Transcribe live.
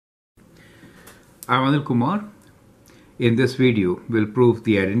I'm Anil Kumar. In this video, we'll prove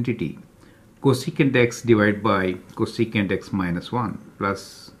the identity cosecant x divided by cosecant x minus 1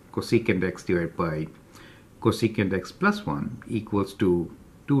 plus cosecant x divided by cosecant x plus 1 equals to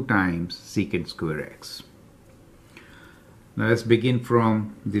 2 times secant square x. Now let's begin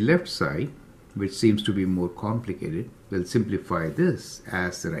from the left side, which seems to be more complicated. We'll simplify this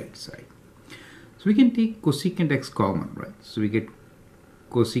as the right side. So we can take cosecant x common, right? So we get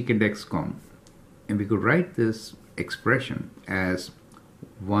cosecant x common. And we could write this expression as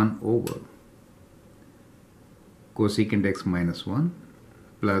 1 over cosecant x minus 1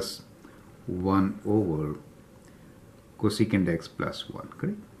 plus 1 over cosecant x plus 1,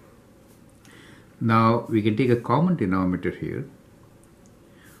 correct? Now we can take a common denominator here,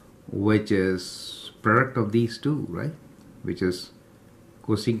 which is product of these two, right? Which is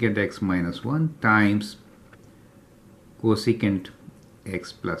cosecant x minus 1 times cosecant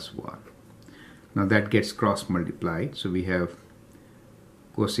x plus 1. Now that gets cross multiplied, so we have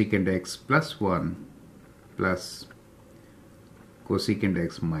cosecant x plus 1 plus cosecant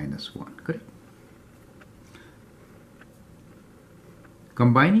x minus 1, correct?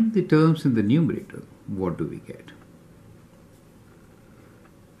 Combining the terms in the numerator, what do we get?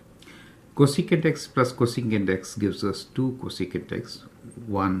 Cosecant x plus cosecant x gives us 2 cosecant x,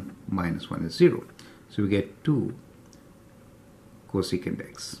 1 minus 1 is 0. So we get 2 cosecant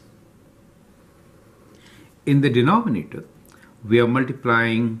x. In the denominator, we are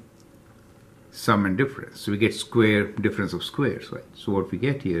multiplying sum and difference. So we get square difference of squares, right? So what we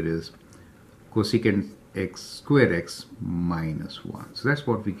get here is cosecant x square x minus 1. So that's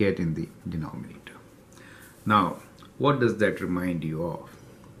what we get in the denominator. Now, what does that remind you of?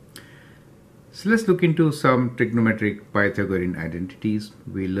 So let's look into some trigonometric Pythagorean identities.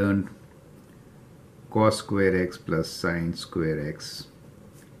 We learned cos square x plus sine square x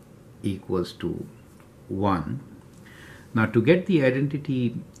equals to 1. Now to get the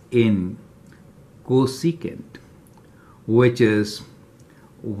identity in cosecant, which is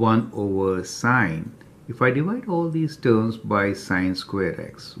 1 over sine, if I divide all these terms by sine square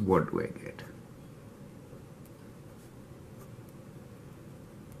x, what do I get?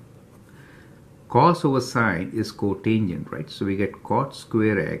 Cos over sine is cotangent, right? So we get cot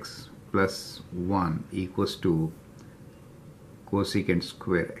square x plus 1 equals to cosecant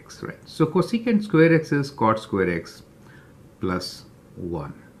square x, right? So cosecant square x is cot square x plus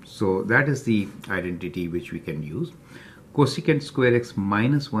 1. So that is the identity which we can use. Cosecant square x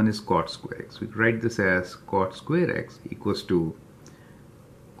minus 1 is cot square x. We write this as cot square x equals to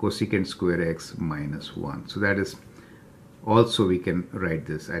cosecant square x minus 1. So that is also we can write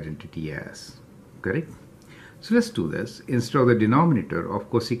this identity as, correct? So let's do this. Instead of the denominator of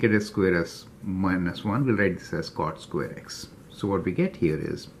cosecant x square x minus 1, we'll write this as cot square x. So what we get here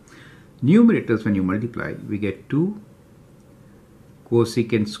is numerators, when you multiply, we get 2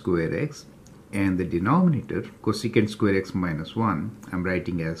 cosecant square x, and the denominator cosecant square x minus 1 I'm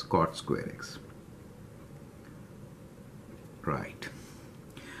writing as cot square x. Right.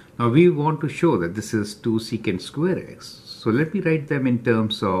 Now we want to show that this is 2 secant square x. So let me write them in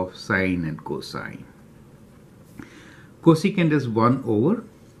terms of sine and cosine. Cosecant is 1 over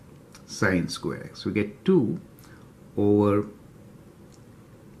sine square x. We get 2 over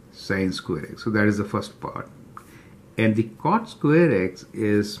sine square x. So that is the first part. And the cot square x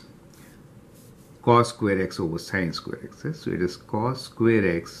is cos square x over sine square x. So it is cos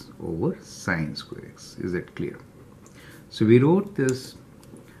square x over sine square x. Is that clear? So we wrote this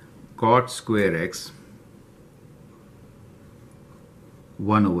cot square x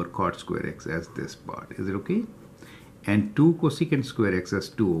 1 over cot square x as this part. Is it okay? And 2 cosecant square x as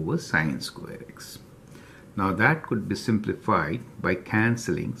 2 over sine square x. Now that could be simplified by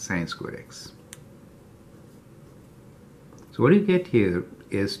cancelling sine square x. So what you get here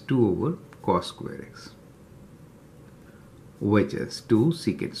is 2 over cos square x, which is 2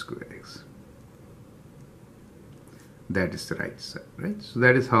 secant square x. That is the right side, right? So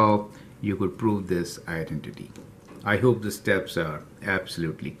that is how you could prove this identity. I hope the steps are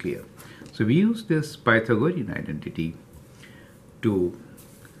absolutely clear. So we use this Pythagorean identity to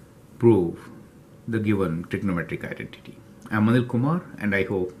prove the given trigonometric identity. I'm Anil Kumar, and I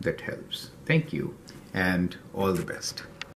hope that helps. Thank you and all the best.